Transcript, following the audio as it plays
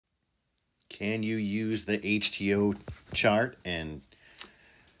Can you use the HTO chart and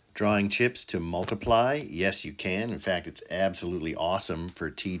drawing chips to multiply? Yes, you can. In fact, it's absolutely awesome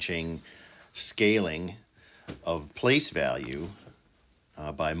for teaching scaling of place value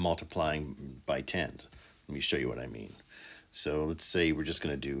by multiplying by tens. Let me show you what I mean. So let's say we're just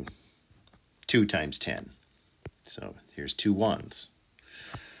going to do 2 times 10. So here's 2 ones.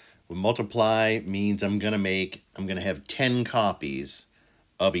 Well, multiply means I'm going to have 10 copies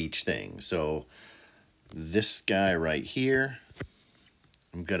of each thing. So this guy right here,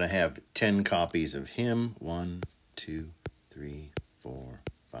 I'm going to have 10 copies of him. 1, 2, 3, 4,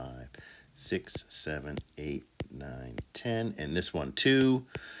 5, 6, 7, 8, 9, 10. And this one too.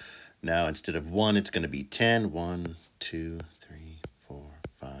 Now instead of 1, it's going to be 10. 1, 2, 3, 4,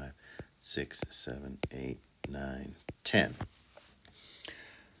 5, 6, 7, 8, 9, 10.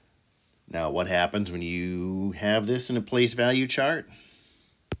 Now what happens when you have this in a place value chart?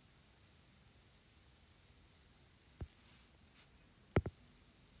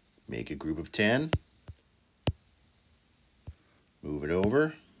 Make a group of 10. Move it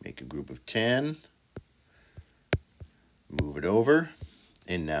over. Make a group of 10. Move it over.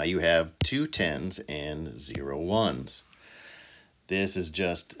 And now you have 2 10s and 0 1s. This is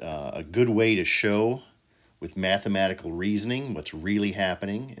just a good way to show with mathematical reasoning what's really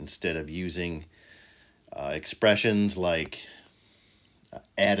happening instead of using expressions like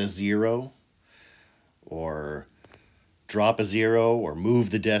add a 0 or drop a 0 or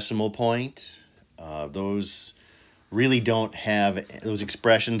move the decimal point. Those really don't have, those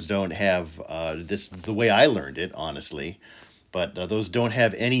expressions don't have the way I learned it, honestly. But those don't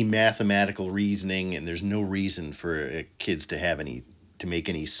have any mathematical reasoning, and there's no reason for kids to make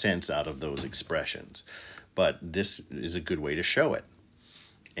any sense out of those expressions. But this is a good way to show it.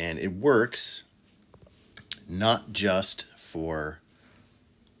 And it works not just for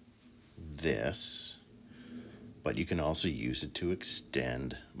this, but you can also use it to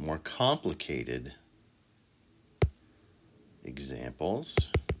extend more complicated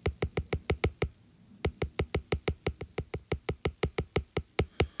examples.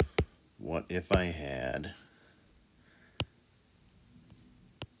 What if I had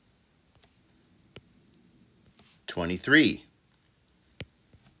 23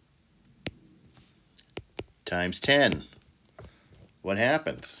 times 10? What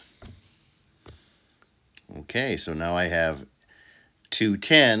happens? Okay, so now I have 2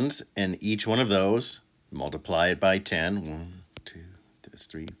 10s, and each one of those, multiply it by 10. 1, 2,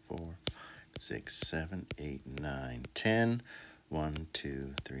 3, 4, 5, 6, 7, 8, 9, 10. 1,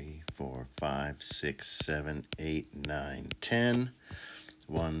 2, 3, 4, 5, 6, 7, 8, 9, 10.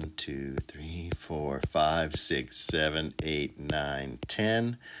 1, 2, 3, 4, 5, 6, 7, 8, 9,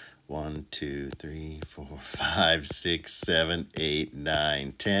 10. 1, 2, 3, 4, 5, 6, 7, 8,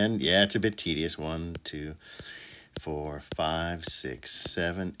 9, 10. Yeah, it's a bit tedious. 1, 2, 4, 5, 6,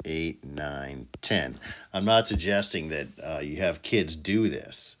 7, 8, 9, 10. I'm not suggesting that you have kids do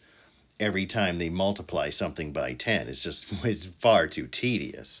this every time they multiply something by 10. It's far too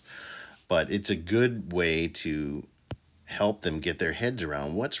tedious. But it's a good way to help them get their heads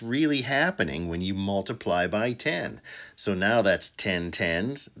around what's really happening when you multiply by 10. So now that's 10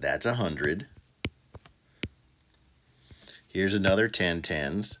 10s, that's 100. Here's another 10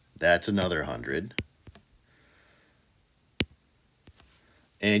 10s, that's another 100.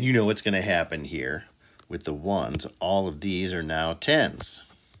 And you know what's going to happen here with the ones. All of these are now 10s.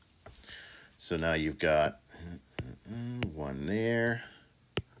 So now you've got 1 there,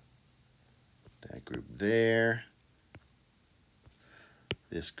 that group there,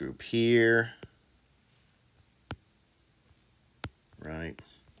 this group here, right?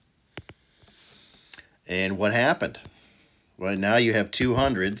 And what happened? Well, now you have 2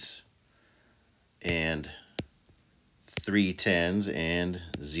 hundreds and 3 10s and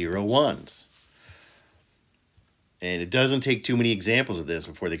 0 1s. And it doesn't take too many examples of this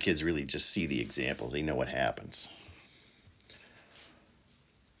before the kids really just see the examples. They know what happens.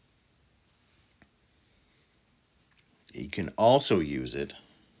 You can also use it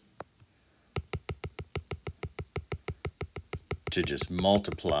to just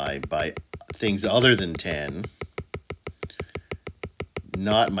multiply by things other than 10.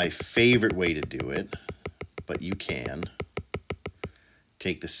 Not my favorite way to do it, but you can.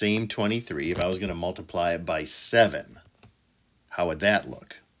 Take the same 23. If I was going to multiply it by 7, how would that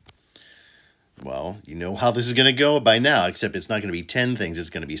look? Well, you know how this is going to go by now, except it's not going to be 10 things, it's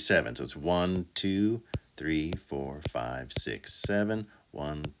going to be 7. So it's 1, 2, 3, 4, 5, 6, 7.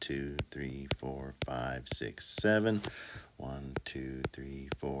 1, 2, 3, 4, 5, 6, 7. 1, 2, 3,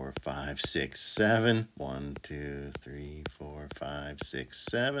 4, 5, 6, 7. 1, 2, 3, 4, 5, 6,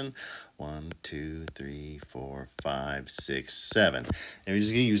 7. 1, 2, 3, 4, 5, 6, 7. And we're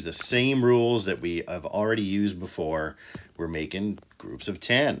just going to use the same rules that we have already used before. We're making groups of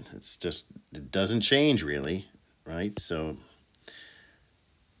 10. It's just, it doesn't change really, right? So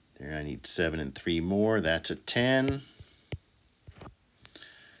there I need 7 and 3 more. That's a 10.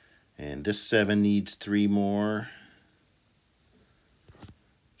 And this 7 needs 3 more.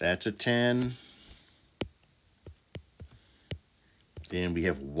 That's a 10. And we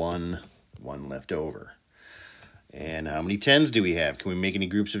have one left over. And how many 10s do we have? Can we make any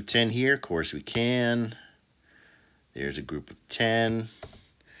groups of 10 here? Of course we can. There's a group of 10.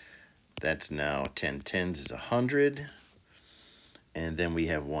 That's now 10 10s is 100. And then we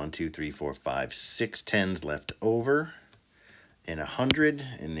have 1, 2, 3, 4, 5, 6 10s left over. And 100.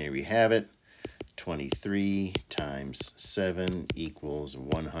 And there we have it. 23 times 7 equals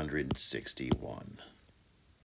 161.